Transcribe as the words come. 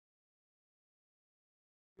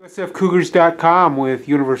USFCougars.com with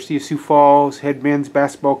University of Sioux Falls head men's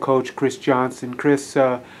basketball coach Chris Johnson. Chris,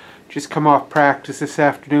 just come off practice this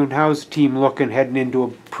afternoon. How's the team looking heading into a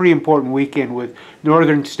pretty important weekend with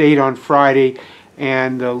Northern State on Friday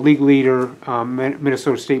and the league leader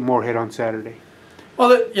Minnesota State Moorhead on Saturday?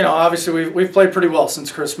 Well, obviously we've played pretty well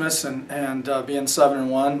since Christmas and being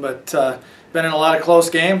 7-1, but been in a lot of close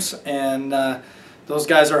games, and those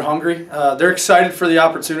guys are hungry. They're excited for the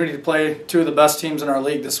opportunity to play two of the best teams in our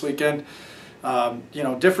league this weekend.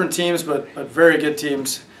 Different teams, but very good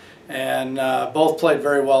teams, and both played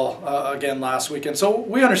very well again last weekend. So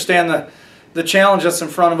we understand the challenge that's in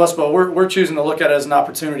front of us, but we're choosing to look at it as an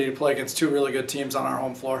opportunity to play against two really good teams on our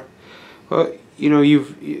home floor. Well,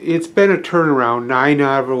 it's been a turnaround, 9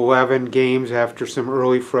 out of 11 games after some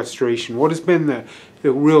early frustration. What has been the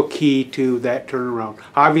real key to that turnaround?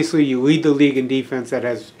 Obviously, you lead the league in defense. That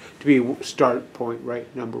has to be a start point, right?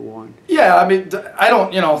 Number one. Yeah, I mean,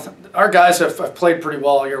 our guys have played pretty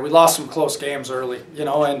well here. We lost some close games early,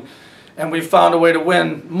 and we've found a way to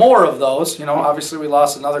win more of those. Obviously we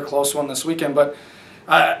lost another close one this weekend, but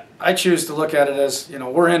I choose to look at it as,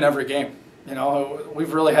 we're in every game.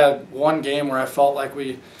 We've really had one game where I felt like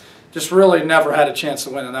we just really never had a chance to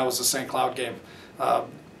win, and that was the St. Cloud game,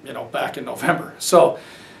 back in November. So,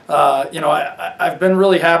 I've been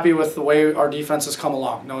really happy with the way our defense has come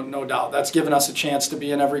along, no doubt. That's given us a chance to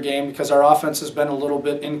be in every game because our offense has been a little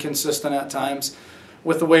bit inconsistent at times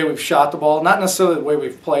with the way we've shot the ball. Not necessarily the way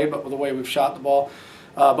we've played, but with the way we've shot the ball.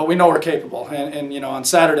 But we know we're capable, and on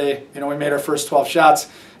Saturday, we made our first 12 shots.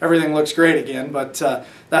 Everything looks great again, but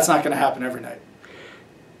that's not going to happen every night.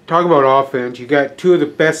 Talk about offense. You got two of the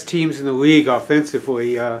best teams in the league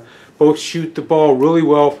offensively. Both shoot the ball really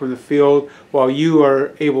well from the field, while you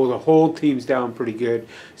are able to hold teams down pretty good.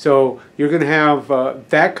 So you're going to have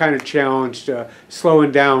that kind of challenge to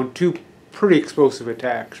slowing down two pretty explosive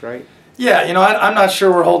attacks, right? Yeah, I'm not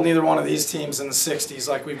sure we're holding either one of these teams in the 60s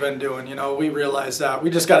like we've been doing. We realize that. We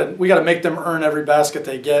got to make them earn every basket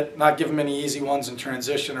they get, not give them any easy ones in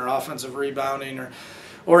transition or offensive rebounding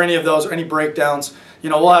or any of those, or any breakdowns.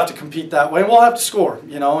 We'll have to compete that way. We'll have to score,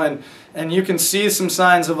 and you can see some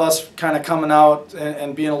signs of us kind of coming out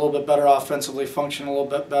and being a little bit better offensively, functioning a little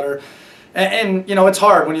bit better. And it's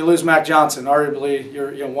hard when you lose Mac Johnson, arguably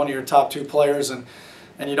you're one of your top two players, and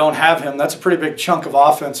you don't have him. That's a pretty big chunk of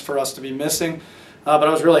offense for us to be missing. But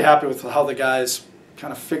I was really happy with how the guys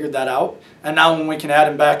kind of figured that out. And now when we can add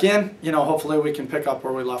him back in, hopefully we can pick up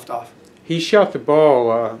where we left off. He shot the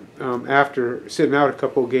ball after sitting out a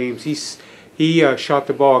couple of games. He shot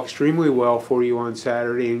the ball extremely well for you on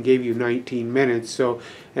Saturday and gave you 19 minutes.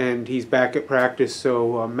 And he's back at practice,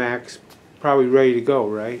 so Mac's probably ready to go,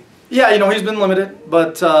 right? Yeah, he's been limited,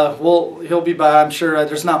 but he'll be back. I'm sure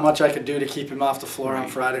there's not much I could do to keep him off the floor on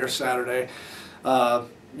Friday or Saturday,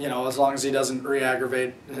 as long as he doesn't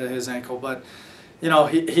re-aggravate his ankle. But,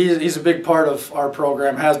 he's a big part of our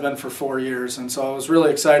program, has been for 4 years, and so I was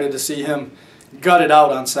really excited to see him gut it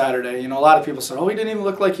out on Saturday. A lot of people said, oh, he didn't even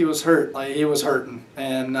look like he was hurt. Like, he was hurting.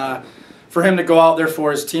 And for him to go out there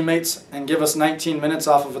for his teammates and give us 19 minutes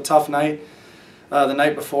off of a tough night, the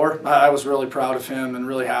night before, I was really proud of him and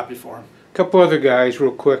really happy for him. A couple other guys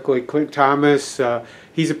real quickly. Clint Thomas,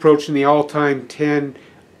 he's approaching the all-time 10.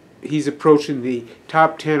 He's approaching the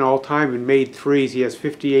top 10 all-time in made threes. He has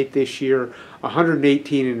 58 this year,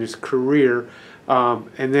 118 in his career.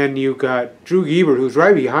 And then you got Drew Giebert, who's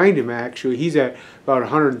right behind him, actually. He's at about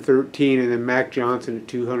 113, and then Mac Johnson at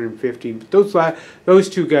 215. But those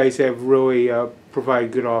two guys have really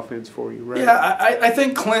provide good offense for you, right? Yeah, I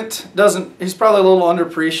think Clint he's probably a little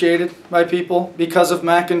underappreciated by people because of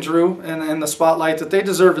Mac and Drew and the spotlight that they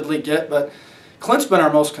deservedly get, but Clint's been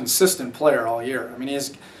our most consistent player all year. I mean,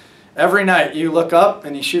 every night you look up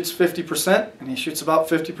and he shoots 50%, and he shoots about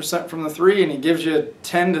 50% from the three, and he gives you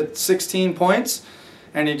 10 to 16 points,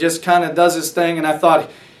 and he just kind of does his thing. And I thought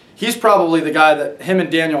he's probably the guy him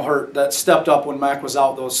and Daniel Hurt, that stepped up when Mac was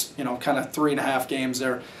out those, kind of 3.5 games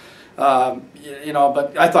there.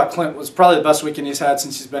 But I thought Clint was probably the best weekend he's had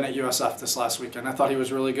since he's been at USF this last weekend. I thought he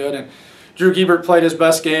was really good, and Drew Giebert played his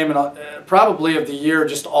best game and probably of the year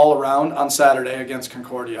just all around on Saturday against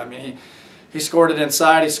Concordia. I mean, he scored it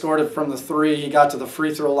inside, he scored it from the three, he got to the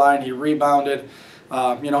free throw line, he rebounded.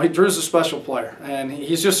 Drew's a special player, and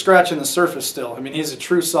he's just scratching the surface still. I mean, he's a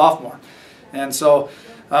true sophomore, and so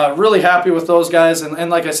really happy with those guys, and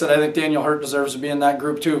like I said, I think Daniel Hurt deserves to be in that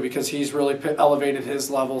group too, because he's really elevated his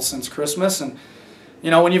level since Christmas. And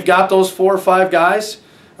when you've got those 4 or 5 guys,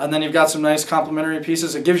 and then you've got some nice complementary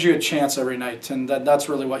pieces, it gives you a chance every night, and that's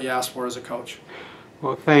really what you ask for as a coach.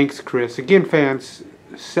 Well, thanks, Chris. Again, fans,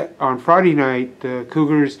 on Friday night, the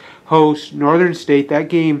Cougars host Northern State. That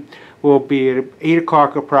game will be at 8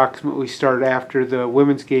 o'clock approximately, start after the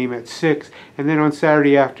women's game at 6. And then on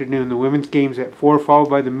Saturday afternoon, the women's game's at 4, followed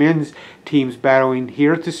by the men's teams battling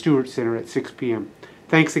here at the Stewart Center at 6 p.m.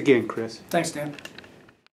 Thanks again, Chris. Thanks, Dan.